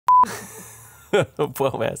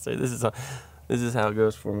Well, master, this is how it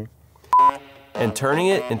goes for me. And turning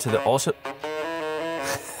it into the also.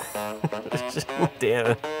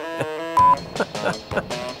 Damn it.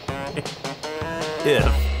 If.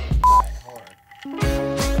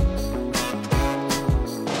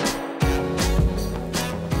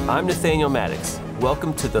 I'm Nathaniel Maddox.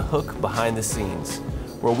 Welcome to The Hook Behind the Scenes,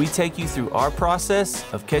 where we take you through our process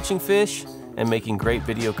of catching fish and making great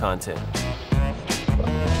video content.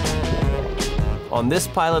 On this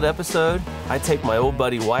pilot episode, I take my old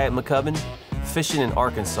buddy Wyatt McCubbin fishing in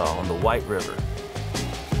Arkansas on the White River.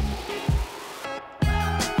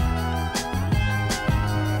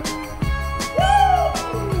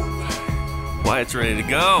 Wyatt's ready to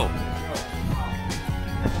go.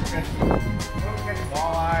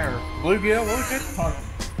 Walleye or bluegill, what was it?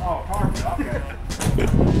 Oh, tarpon, okay.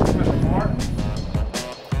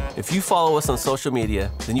 If you follow us on social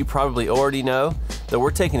media, then you probably already know that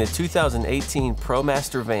we're taking a 2018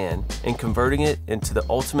 ProMaster van and converting it into the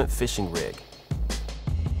ultimate fishing rig.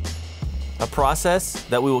 A process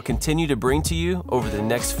that we will continue to bring to you over the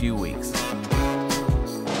next few weeks.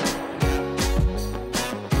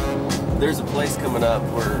 There's a place coming up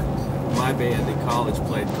where my band in college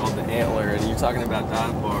played called the Antler, and you're talking about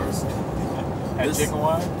dive bars. Had chicken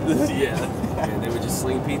wine? Yeah, and they would just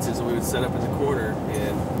sling pizzas, and we would set up in the corner,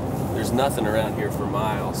 and there's nothing around here for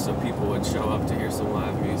miles, so people would show up to hear some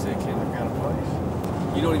live music. And I've got a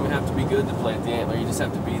place. You don't even have to be good to play at the Antler, you just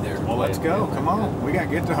have to be there to Well, play let's at the go. Antler. Come on. We got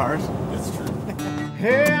guitars. That's true.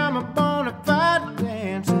 Hey, I'm a bona fide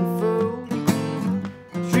dancing fool.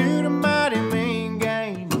 Shoot a mighty mean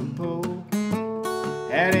game of pool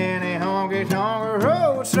at any honky-tonk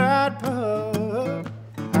roadside pub.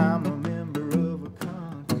 I'm a member of a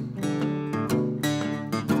country club.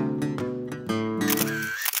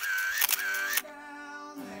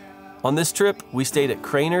 On this trip, we stayed at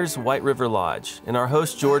Craner's White River Lodge, and our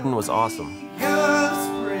host Jordan was awesome.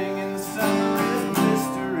 Spring and summer is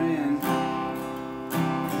blistering.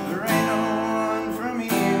 There ain't no one from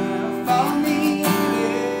here. Follow me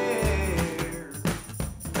there.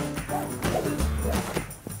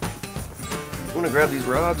 You want to grab these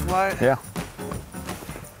rods, Wyatt? Yeah.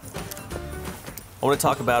 I want to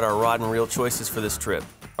talk about our rod and reel choices for this trip.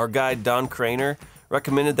 Our guide, Don Craner,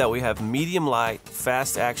 recommended that we have medium light,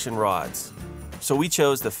 fast action rods. So we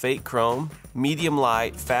chose the Fate Chrome medium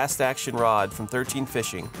light, fast action rod from 13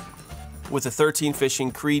 Fishing with a 13 Fishing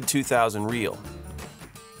Creed 2000 reel.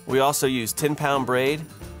 We also used 10-pound braid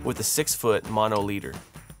with a 6-foot mono leader.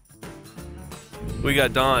 We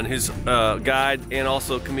got Don, who's a guide and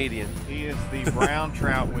also a comedian. He is the brown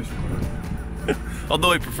trout whisperer.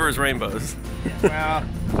 Although he prefers rainbows. Well,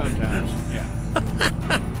 sometimes, yeah.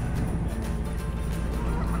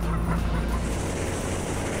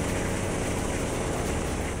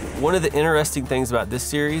 One of the interesting things about this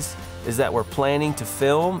series is that we're planning to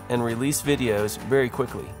film and release videos very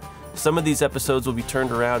quickly. Some of these episodes will be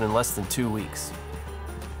turned around in less than 2 weeks.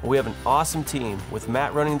 We have an awesome team with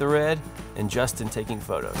Matt running the red and Justin taking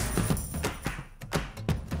photos.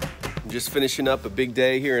 Just finishing up a big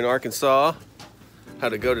day here in Arkansas.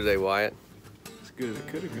 How'd it go today, Wyatt? As good as it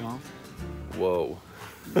could have gone. Whoa.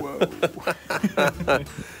 Whoa.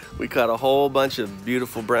 We caught a whole bunch of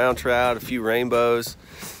beautiful brown trout, a few rainbows,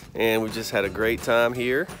 and we just had a great time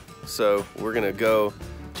here. So we're gonna go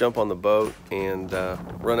jump on the boat and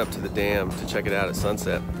run up to the dam to check it out at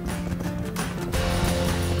sunset.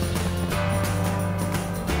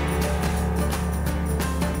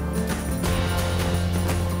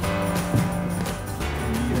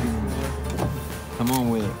 Come on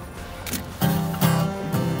with it.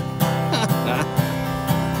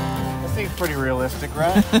 That seems pretty realistic,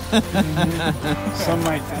 right? Some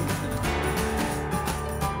might think.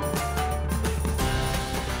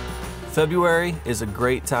 February is a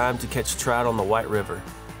great time to catch trout on the White River,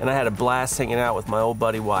 and I had a blast hanging out with my old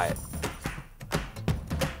buddy Wyatt.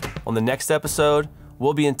 On the next episode,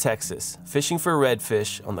 we'll be in Texas, fishing for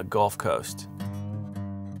redfish on the Gulf Coast.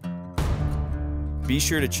 Be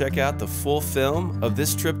sure to check out the full film of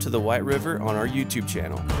this trip to the White River on our YouTube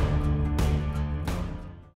channel.